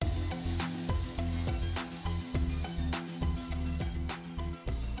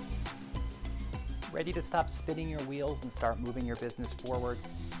Ready to stop spinning your wheels and start moving your business forward?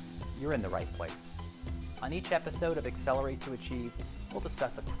 You're in the right place. On each episode of Accelerate to Achieve, we'll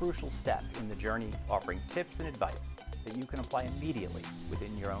discuss a crucial step in the journey, offering tips and advice that you can apply immediately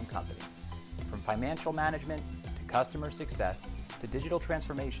within your own company. From financial management to customer success to digital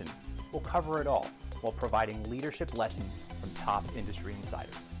transformation, we'll cover it all while providing leadership lessons from top industry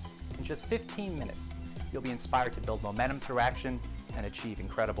insiders. In just 15 minutes, you'll be inspired to build momentum through action and achieve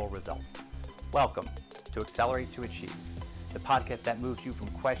incredible results. Welcome to Accelerate to Achieve, the podcast that moves you from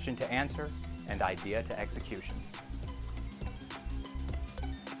question to answer and idea to execution.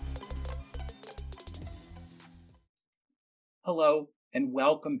 Hello, and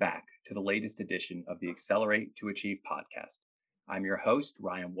welcome back to the latest edition of the Accelerate to Achieve podcast. I'm your host,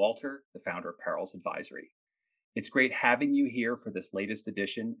 Ryan Walter, the founder of Perils Advisory. It's great having you here for this latest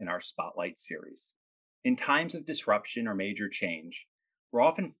edition in our Spotlight series. In times of disruption or major change, we're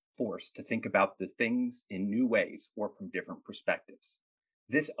often forced to think about the things in new ways or from different perspectives.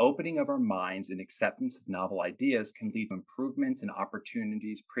 This opening of our minds and acceptance of novel ideas can lead to improvements and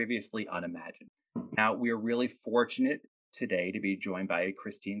opportunities previously unimagined. Now, we are really fortunate today to be joined by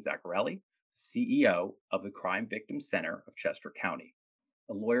Christine Zaccarelli, CEO of the Crime Victim Center of Chester County.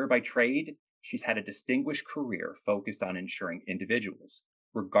 A lawyer by trade, she's had a distinguished career focused on ensuring individuals,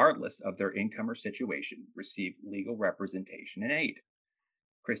 regardless of their income or situation, receive legal representation and aid.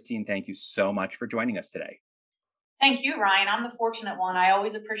 Christine, thank you so much for joining us today. Thank you, Ryan. I'm the fortunate one. I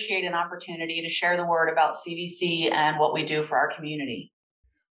always appreciate an opportunity to share the word about CVC and what we do for our community.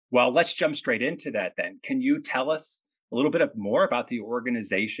 Well, let's jump straight into that then. Can you tell us a little bit more about the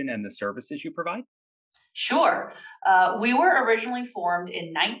organization and the services you provide? Sure. We were originally formed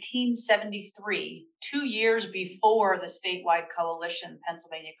in 1973, 2 years before the statewide coalition,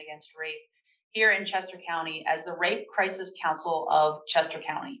 Pennsylvania Against Rape, here in Chester County as the Rape Crisis Council of Chester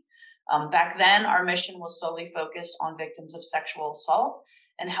County. Back then, our mission was solely focused on victims of sexual assault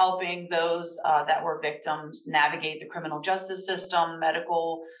and helping those that were victims navigate the criminal justice system,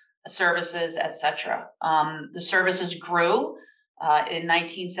 medical services, etc. The services grew. In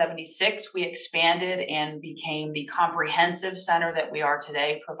 1976, we expanded and became the comprehensive center that we are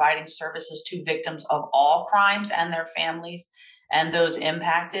today, providing services to victims of all crimes and their families and those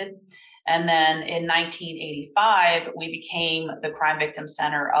impacted. And then in 1985, we became the Crime Victim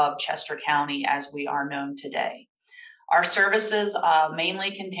Center of Chester County as we are known today. Our services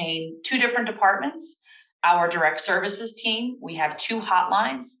mainly contain two different departments. Our direct services team, we have two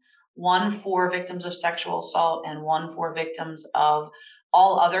hotlines, one for victims of sexual assault and one for victims of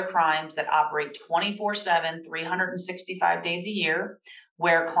all other crimes that operate 24/7, 365 days a year,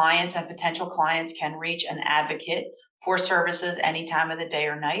 where clients and potential clients can reach an advocate for services any time of the day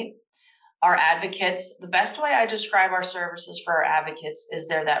or night. Our advocates, the best way I describe our services for our advocates is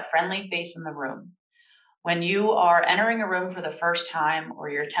they're that friendly face in the room. When you are entering a room for the first time or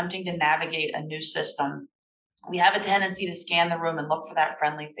you're attempting to navigate a new system, we have a tendency to scan the room and look for that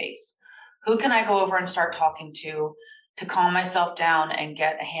friendly face. Who can I go over and start talking to calm myself down and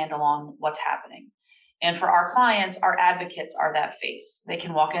get a handle on what's happening? And for our clients, our advocates are that face. They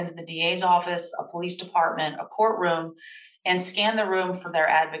can walk into the DA's office, a police department, a courtroom, and scan the room for their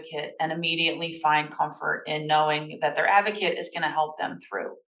advocate and immediately find comfort in knowing that their advocate is going to help them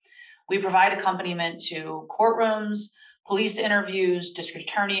through. We provide accompaniment to courtrooms, police interviews, district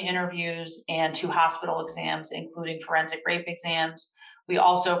attorney interviews, and to hospital exams, including forensic rape exams. We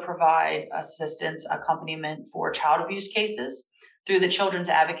also provide assistance accompaniment for child abuse cases through the Children's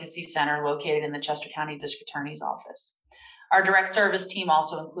Advocacy Center located in the Chester County District Attorney's Office. Our direct service team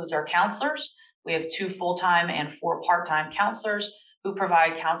also includes our counselors. We have 2 full-time and 4 part-time counselors who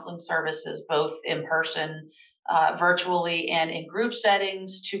provide counseling services both in person, virtually, and in group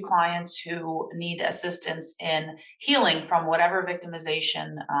settings to clients who need assistance in healing from whatever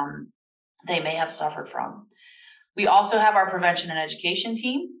victimization they may have suffered from. We also have our prevention and education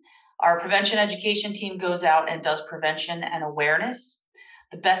team. Our prevention education team goes out and does prevention and awareness.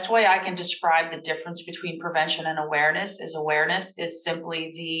 The best way I can describe the difference between prevention and awareness is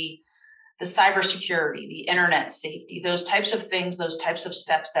simply the cybersecurity, the internet safety, those types of things, those types of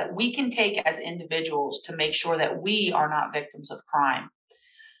steps that we can take as individuals to make sure that we are not victims of crime.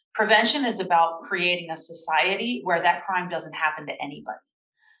 Prevention is about creating a society where that crime doesn't happen to anybody.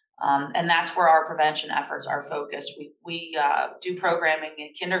 And that's where our prevention efforts are focused. We do programming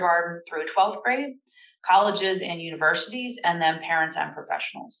in kindergarten through 12th grade, colleges and universities, and then parents and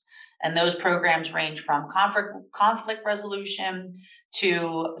professionals. And those programs range from conflict resolution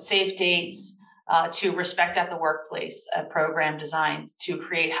to safe dates, to respect at the workplace, a program designed to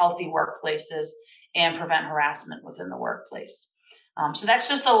create healthy workplaces and prevent harassment within the workplace. So that's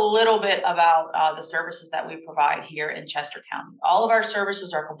just a little bit about the services that we provide here in Chester County. All of our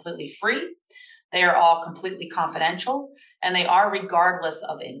services are completely free. They are all completely confidential, and they are regardless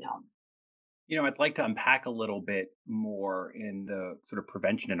of income. I'd like to unpack a little bit more in the sort of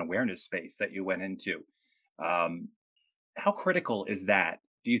prevention and awareness space that you went into. Um, how critical is that,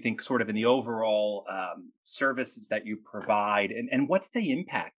 do you think, sort of in the overall services that you provide? And what's the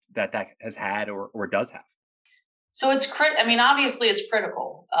impact that has had or does have? So obviously it's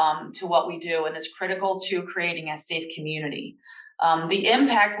critical to what we do, and it's critical to creating a safe community. The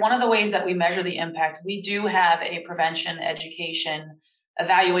impact, one of the ways that we measure the impact, we do have a prevention education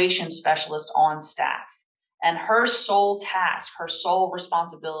evaluation specialist on staff. And her sole task, her sole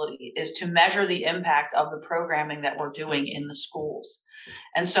responsibility is to measure the impact of the programming that we're doing in the schools.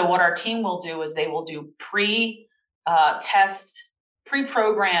 And so what our team will do is they will do pre-program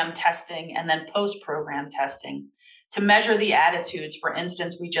testing and then post-program testing to measure the attitudes. For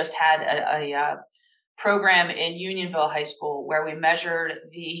instance, we just had a program in Unionville High School where we measured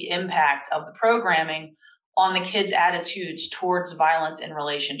the impact of the programming on the kids' attitudes towards violence in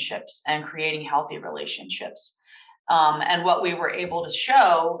relationships and creating healthy relationships. And what we were able to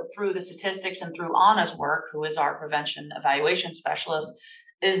show through the statistics and through Anna's work, who is our prevention evaluation specialist,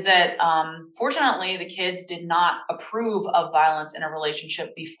 is that fortunately the kids did not approve of violence in a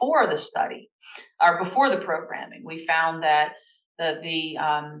relationship before the study or before the programming. We found that the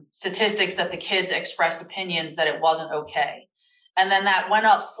statistics that the kids expressed opinions that it wasn't okay. And then that went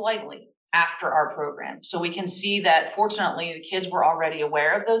up slightly after our program. So we can see that fortunately the kids were already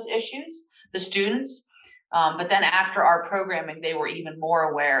aware of those issues, the students, but then after our programming, they were even more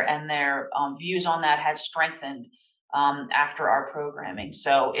aware, and their views on that had strengthened after our programming.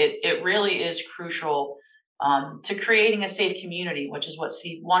 So it really is crucial to creating a safe community, which is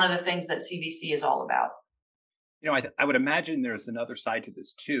one of the things that CVC is all about. I would imagine there's another side to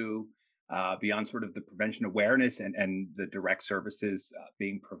this too, beyond sort of the prevention awareness and the direct services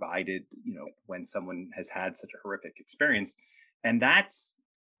being provided, when someone has had such a horrific experience. And that's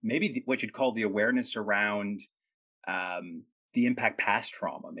maybe what you'd call the awareness around the impact past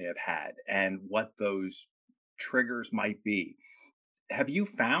trauma may have had and what those triggers might be. Have you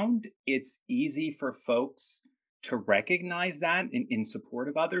found it's easy for folks to recognize that in support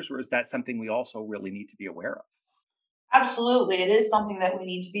of others, or is that something we also really need to be aware of? Absolutely. It is something that we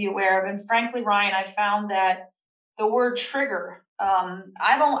need to be aware of. And frankly, Ryan, I found that the word trigger,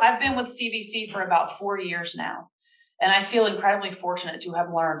 I've been with CVC for about 4 years now. And I feel incredibly fortunate to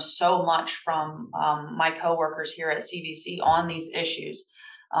have learned so much from my coworkers here at CVC on these issues.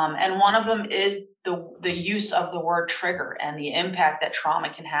 And one of them is the use of the word trigger and the impact that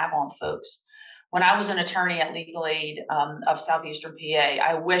trauma can have on folks. When I was an attorney at Legal Aid of Southeastern PA,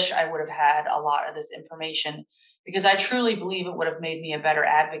 I wish I would have had a lot of this information, because I truly believe it would have made me a better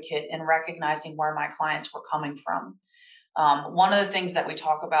advocate in recognizing where my clients were coming from. One of the things that we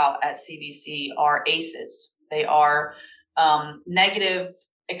talk about at CVC are ACEs. They are negative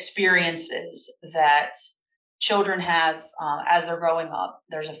experiences that children have as they're growing up.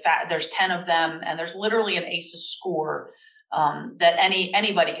 There's 10 of them, and there's literally an ACEs score that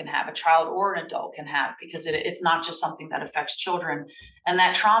anybody can have, a child or an adult can have, because it's not just something that affects children. And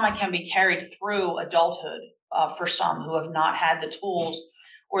that trauma can be carried through adulthood for some who have not had the tools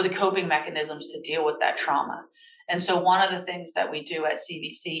or the coping mechanisms to deal with that trauma. And so one of the things that we do at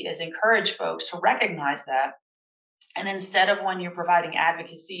CVC is encourage folks to recognize that. And instead of, when you're providing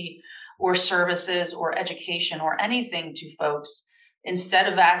advocacy or services or education or anything to folks,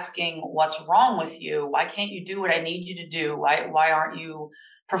 instead of asking what's wrong with you, why can't you do what I need you to do? Why aren't you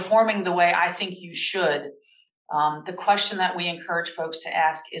performing the way I think you should? The question that we encourage folks to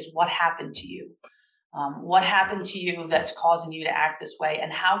ask is, what happened to you? What happened to you that's causing you to act this way?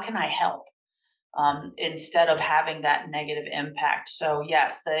 And how can I help? Instead of having that negative impact. So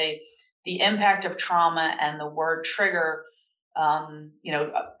yes, the impact of trauma and the word trigger,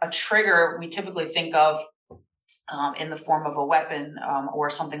 a trigger we typically think of in the form of a weapon or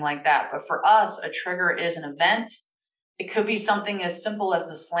something like that. But for us, a trigger is an event. It could be something as simple as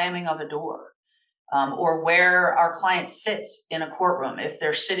the slamming of a door. Or where our client sits in a courtroom. If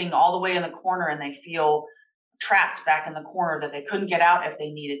they're sitting all the way in the corner and they feel trapped back in the corner that they couldn't get out if they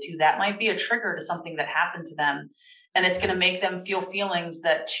needed to, that might be a trigger to something that happened to them. And it's going to make them feel feelings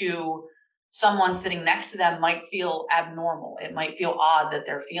that to someone sitting next to them might feel abnormal. It might feel odd that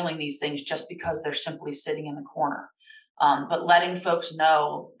they're feeling these things just because they're simply sitting in the corner. But letting folks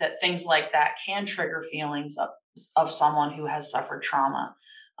know that things like that can trigger feelings of someone who has suffered trauma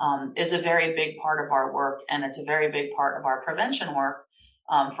is a very big part of our work, and it's a very big part of our prevention work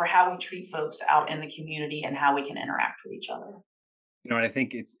for how we treat folks out in the community and how we can interact with each other. And I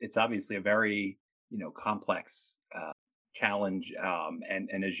think it's obviously a very, complex challenge.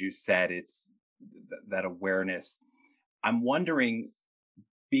 And as you said, it's that awareness. I'm wondering,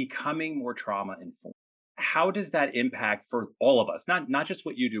 becoming more trauma informed, how does that impact for all of us? Not just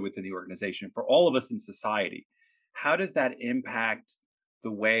what you do within the organization, for all of us in society. How does that impact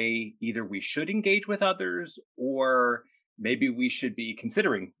the way either we should engage with others, or maybe we should be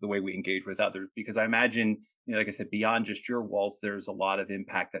considering the way we engage with others? Because I imagine, like I said, beyond just your walls, there's a lot of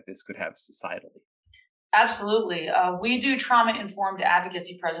impact that this could have societally. Absolutely. We do trauma informed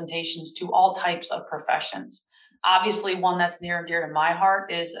advocacy presentations to all types of professions. Obviously, one that's near and dear to my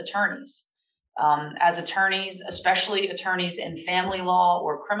heart is attorneys. As attorneys, especially attorneys in family law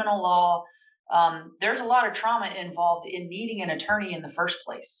or criminal law, there's a lot of trauma involved in needing an attorney in the first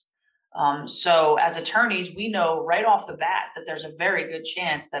place. So as attorneys, we know right off the bat that there's a very good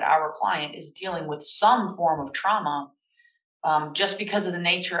chance that our client is dealing with some form of trauma, just because of the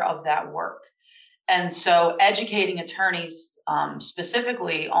nature of that work. And so educating attorneys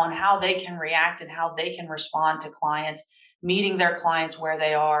specifically on how they can react and how they can respond to clients, meeting their clients where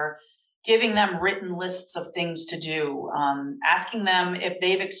they are, giving them written lists of things to do, asking them if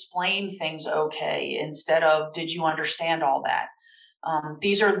they've explained things okay, instead of, did you understand all that?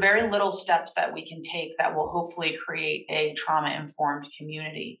 These are very little steps that we can take that will hopefully create a trauma-informed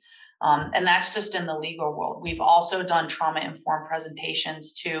community. And that's just in the legal world. We've also done trauma-informed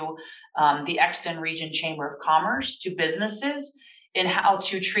presentations to the Exton Region Chamber of Commerce, to businesses, in how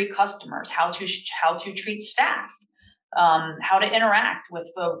to treat customers, how to treat staff, how to interact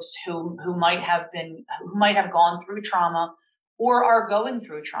with folks who might have gone through trauma or are going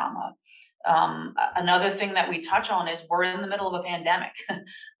through trauma. Another thing that we touch on is we're in the middle of a pandemic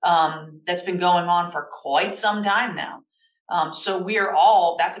that's been going on for quite some time now. So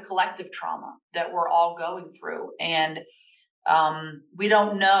that's a collective trauma that we're all going through. And we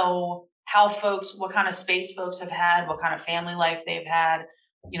don't know what kind of space folks have had, what kind of family life they've had.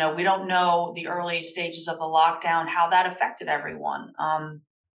 We don't know the early stages of the lockdown, how that affected everyone.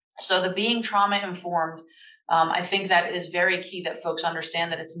 So the being trauma informed, I think that is very key, that folks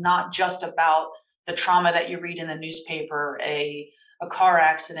understand that it's not just about the trauma that you read in the newspaper, a car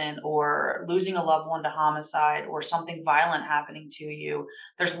accident or losing a loved one to homicide or something violent happening to you.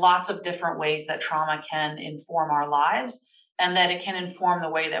 There's lots of different ways that trauma can inform our lives, and that it can inform the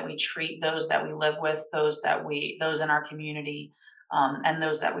way that we treat those that we live with, those in our community, and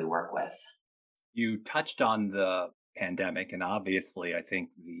those that we work with. You touched on the pandemic, and obviously I think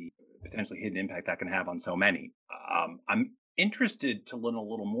the potentially hidden impact that can have on so many. I'm interested to learn a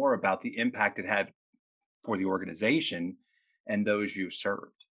little more about the impact it had for the organization and those you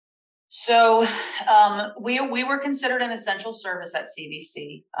served. So we were considered an essential service at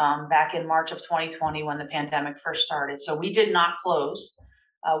CVC back in March of 2020 when the pandemic first started. So we did not close.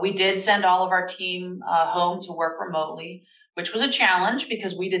 We did send all of our team home to work remotely, which was a challenge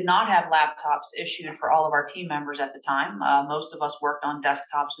because we did not have laptops issued for all of our team members at the time. Most of us worked on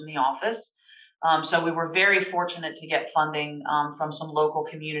desktops in the office. So we were very fortunate to get funding from some local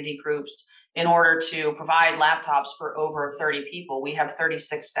community groups in order to provide laptops for over 30 people. We have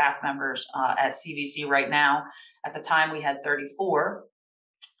 36 staff members at CVC right now. At the time, we had 34.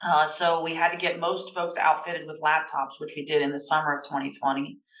 So we had to get most folks outfitted with laptops, which we did in the summer of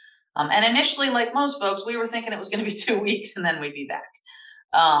 2020. And initially, like most folks, we were thinking it was going to be 2 weeks and then we'd be back.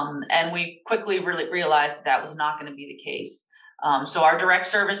 And we quickly really realized that was not going to be the case. So our direct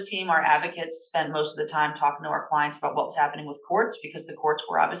service team, our advocates, spent most of the time talking to our clients about what was happening with courts, because the courts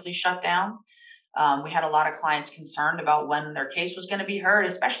were obviously shut down. We had a lot of clients concerned about when their case was going to be heard,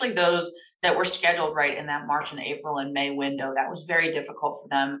 especially those that were scheduled right in that March and April and May window. That was very difficult for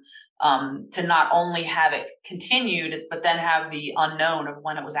them to not only have it continued, but then have the unknown of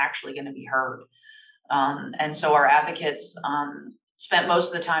when it was actually going to be heard. And so our advocates spent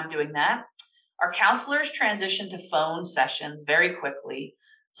most of the time doing that. Our counselors transitioned to phone sessions very quickly.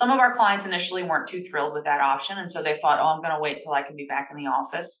 Some of our clients initially weren't too thrilled with that option, and so they thought, I'm going to wait till I can be back in the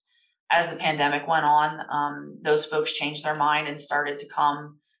office. As the pandemic went on, those folks changed their mind and started to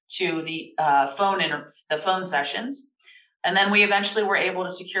come to the phone sessions. And then we eventually were able to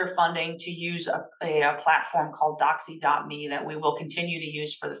secure funding to use a platform called Doxy.me that we will continue to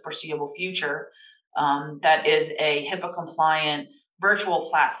use for the foreseeable future. That is a HIPAA-compliant virtual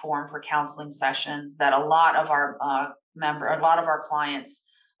platform for counseling sessions that a lot of our clients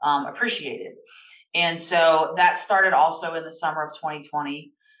appreciated. And so that started also in the summer of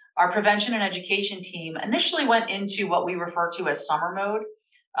 2020. Our prevention and education team initially went into what we refer to as summer mode.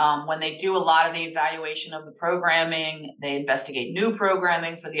 When they do a lot of the evaluation of the programming, they investigate new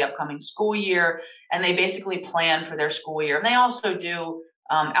programming for the upcoming school year, and they basically plan for their school year. And they also do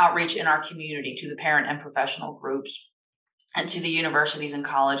outreach in our community to the parent and professional groups and to the universities and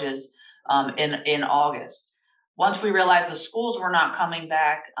colleges in August. Once we realized the schools were not coming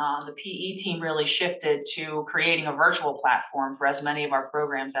back, the PE team really shifted to creating a virtual platform for as many of our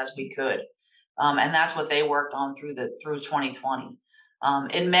programs as we could. And that's what they worked on through 2020.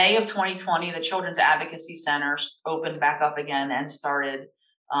 In May of 2020, the Children's Advocacy Center opened back up again and started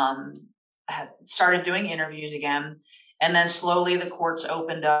doing interviews again. And then slowly the courts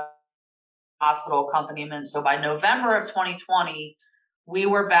opened up hospital accompaniment. So by November of 2020, we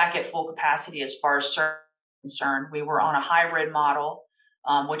were back at full capacity as far as service is concerned. We were on a hybrid model,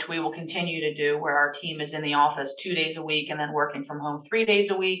 which we will continue to do, where our team is in the office 2 days a week and then working from home 3 days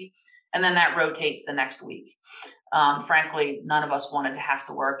a week. And then that rotates the next week. Frankly, none of us wanted to have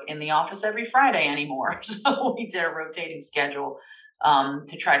to work in the office every Friday anymore. So we did a rotating schedule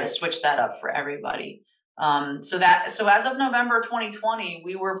to try to switch that up for everybody. So as of November 2020,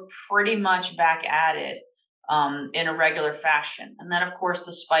 we were pretty much back at it in a regular fashion. And then, of course,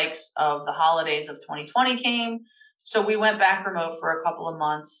 the spikes of the holidays of 2020 came. So we went back remote for a couple of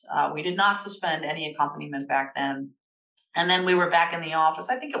months. We did not suspend any accompaniment back then. And then we were back in the office.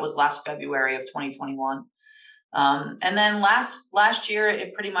 I think it was last February of 2021. And then last year,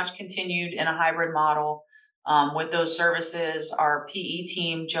 it pretty much continued in a hybrid model with those services. Our PE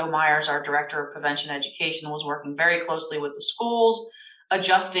team, Joe Myers, our director of prevention education, was working very closely with the schools,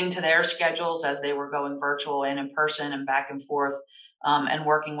 adjusting to their schedules as they were going virtual and in person and back and forth, and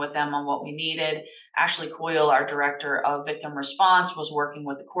working with them on what we needed. Ashley Coyle, our director of victim response, was working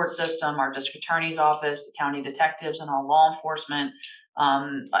with the court system, our district attorney's office, the county detectives, and all law enforcement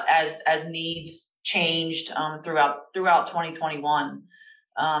as needs changed throughout 2021.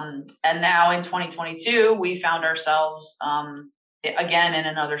 And now in 2022, we found ourselves again in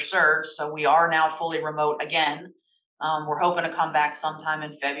another surge. So we are now fully remote again. We're hoping to come back sometime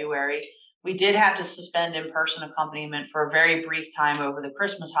in February. We did have to suspend in-person accompaniment for a very brief time over the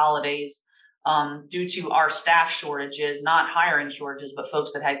Christmas holidays due to our staff shortages, not hiring shortages, but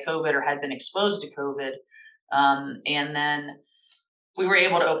folks that had COVID or had been exposed to COVID. And then we were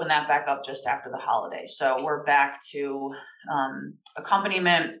able to open that back up just after the holiday. So we're back to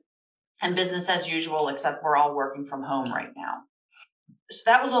accompaniment and business as usual, except we're all working from home right now. So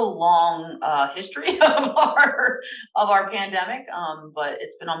that was a long history of our pandemic, but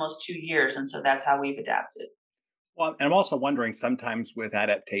it's been almost 2 years, and so that's how we've adapted. Well, and I'm also wondering, sometimes with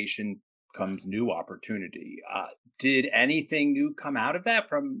adaptation comes new opportunity. Did anything new come out of that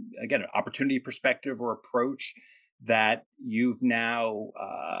from, again, an opportunity perspective or approach that you've now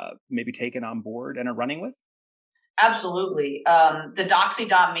maybe taken on board and are running with? Absolutely. The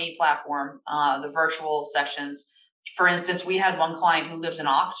Doxy.me platform, the virtual sessions. For instance, we had one client who lives in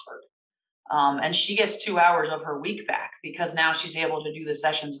Oxford, and she gets 2 hours of her week back because now she's able to do the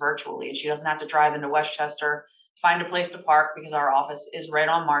sessions virtually, and she doesn't have to drive into Westchester, find a place to park because our office is right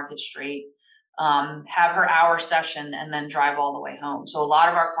on Market Street, have her hour session, and then drive all the way home. So a lot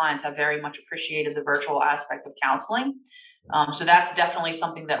of our clients have very much appreciated the virtual aspect of counseling. So that's definitely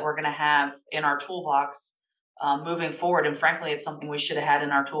something that we're going to have in our toolbox moving forward. And frankly, it's something we should have had in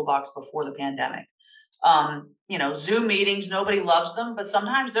our toolbox before the pandemic. Zoom meetings, nobody loves them, but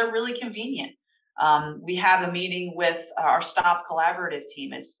sometimes they're really convenient. We have a meeting with our STOP collaborative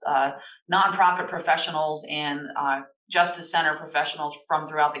team. It's nonprofit professionals and Justice Center professionals from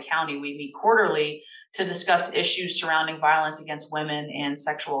throughout the county. We meet quarterly to discuss issues surrounding violence against women and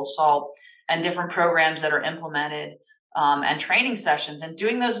sexual assault and different programs that are implemented and training sessions. And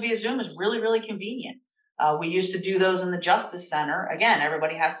doing those via Zoom is really, really convenient. We used to do those in the Justice Center. Again,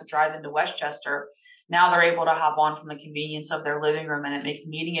 everybody has to drive into Westchester. Now they're able to hop on from the convenience of their living room, and it makes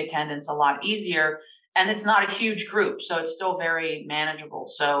meeting attendance a lot easier. And it's not a huge group, so it's still very manageable.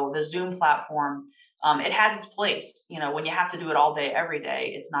 So the Zoom platform, it has its place. When you have to do it all day, every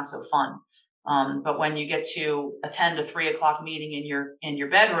day, it's not so fun. But when you get to attend a 3 o'clock meeting in your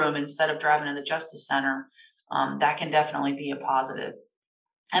bedroom instead of driving to the Justice Center, that can definitely be a positive.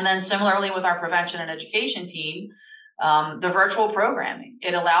 And then similarly with our prevention and education team, the virtual programming,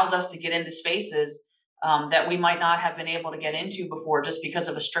 it allows us to get into spaces that we might not have been able to get into before just because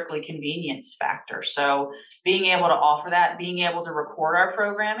of a strictly convenience factor. So being able to offer that, being able to record our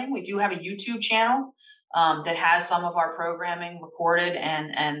programming. We do have a YouTube channel that has some of our programming recorded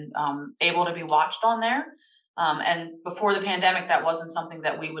and able to be watched on there. And before the pandemic, that wasn't something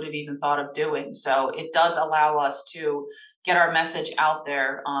that we would have even thought of doing. So it does allow us to get our message out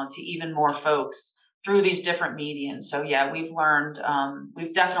there to even more folks through these different medians. So yeah, we've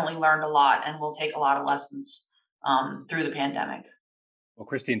definitely learned a lot, and we'll take a lot of lessons through the pandemic. Well,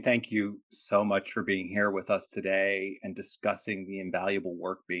 Christine, thank you so much for being here with us today and discussing the invaluable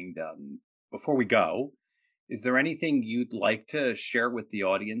work being done. Before we go, is there anything you'd like to share with the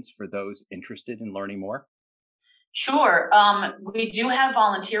audience for those interested in learning more? Sure. We do have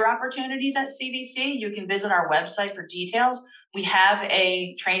volunteer opportunities at CVC. You can visit our website for details. We have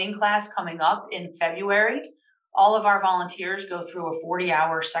a training class coming up in February. All of our volunteers go through a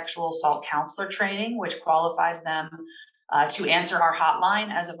 40-hour sexual assault counselor training, which qualifies them to answer our hotline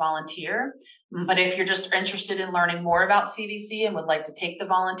as a volunteer. But if you're just interested in learning more about CVC and would like to take the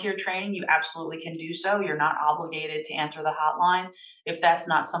volunteer training, you absolutely can do so. You're not obligated to answer the hotline if that's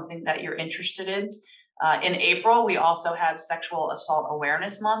not something that you're interested in. In April, we also have Sexual Assault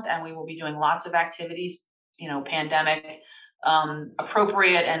Awareness Month, and we will be doing lots of activities, pandemic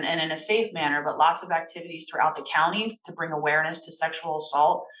appropriate and in a safe manner, but lots of activities throughout the county to bring awareness to sexual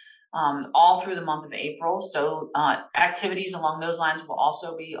assault all through the month of April. So activities along those lines will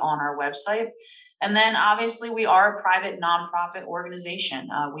also be on our website. And then obviously we are a private nonprofit organization.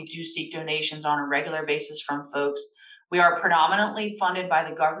 We do seek donations on a regular basis from folks. We are predominantly funded by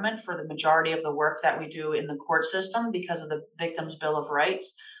the government for the majority of the work that we do in the court system because of the Victims' Bill of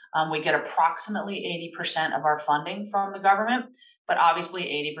Rights. We get approximately 80% of our funding from the government, but obviously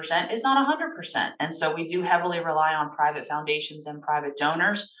 80% is not 100%. And so we do heavily rely on private foundations and private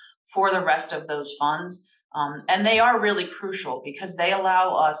donors for the rest of those funds. And they are really crucial because they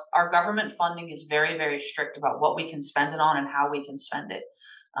allow us, our government funding is very, very strict about what we can spend it on and how we can spend it.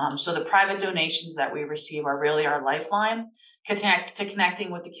 So the private donations that we receive are really our lifeline,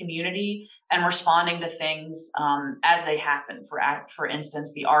 connecting with the community and responding to things as they happen. For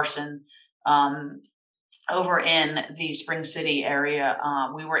instance, the arson over in the Spring City area,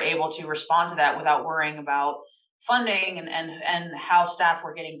 we were able to respond to that without worrying about funding and how staff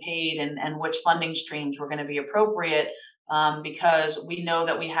were getting paid and which funding streams were going to be appropriate because we know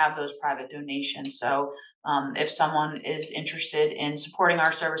that we have those private donations. So if someone is interested in supporting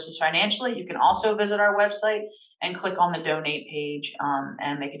our services financially, you can also visit our website and click on the donate page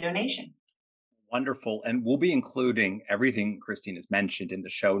and make a donation. Wonderful. And we'll be including everything Christine has mentioned in the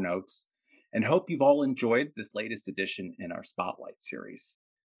show notes, and hope you've all enjoyed this latest edition in our Spotlight series.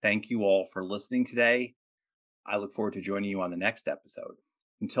 Thank you all for listening today. I look forward to joining you on the next episode.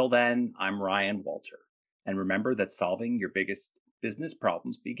 Until then, I'm Ryan Walter. And remember that solving your biggest business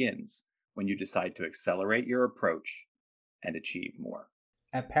problems begins when you decide to accelerate your approach and achieve more.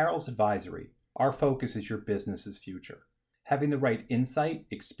 At Perils Advisory, our focus is your business's future. Having the right insight,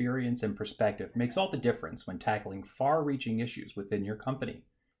 experience, and perspective makes all the difference when tackling far-reaching issues within your company.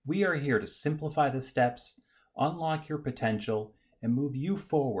 We are here to simplify the steps, unlock your potential, and move you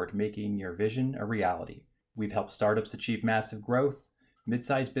forward, making your vision a reality. We've helped startups achieve massive growth,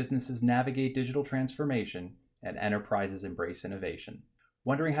 mid-sized businesses navigate digital transformation, and enterprises embrace innovation.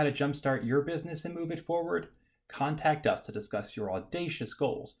 Wondering how to jumpstart your business and move it forward? Contact us to discuss your audacious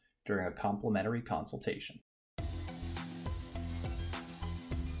goals during a complimentary consultation.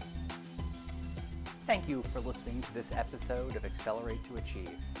 Thank you for listening to this episode of Accelerate to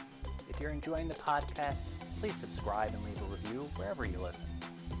Achieve. If you're enjoying the podcast, please subscribe and leave a review wherever you listen.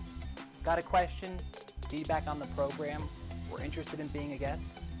 Got a question, feedback on the program, or interested in being a guest?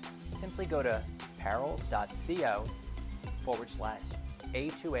 Simply go to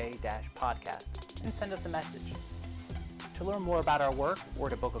perils.co/A2A-podcast and send us a message. To learn more about our work or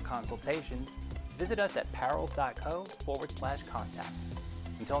to book a consultation, visit us at perils.co/contact.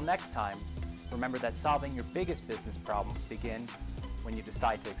 Until next time, remember that solving your biggest business problems begin when you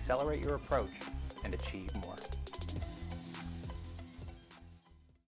decide to accelerate your approach and achieve more.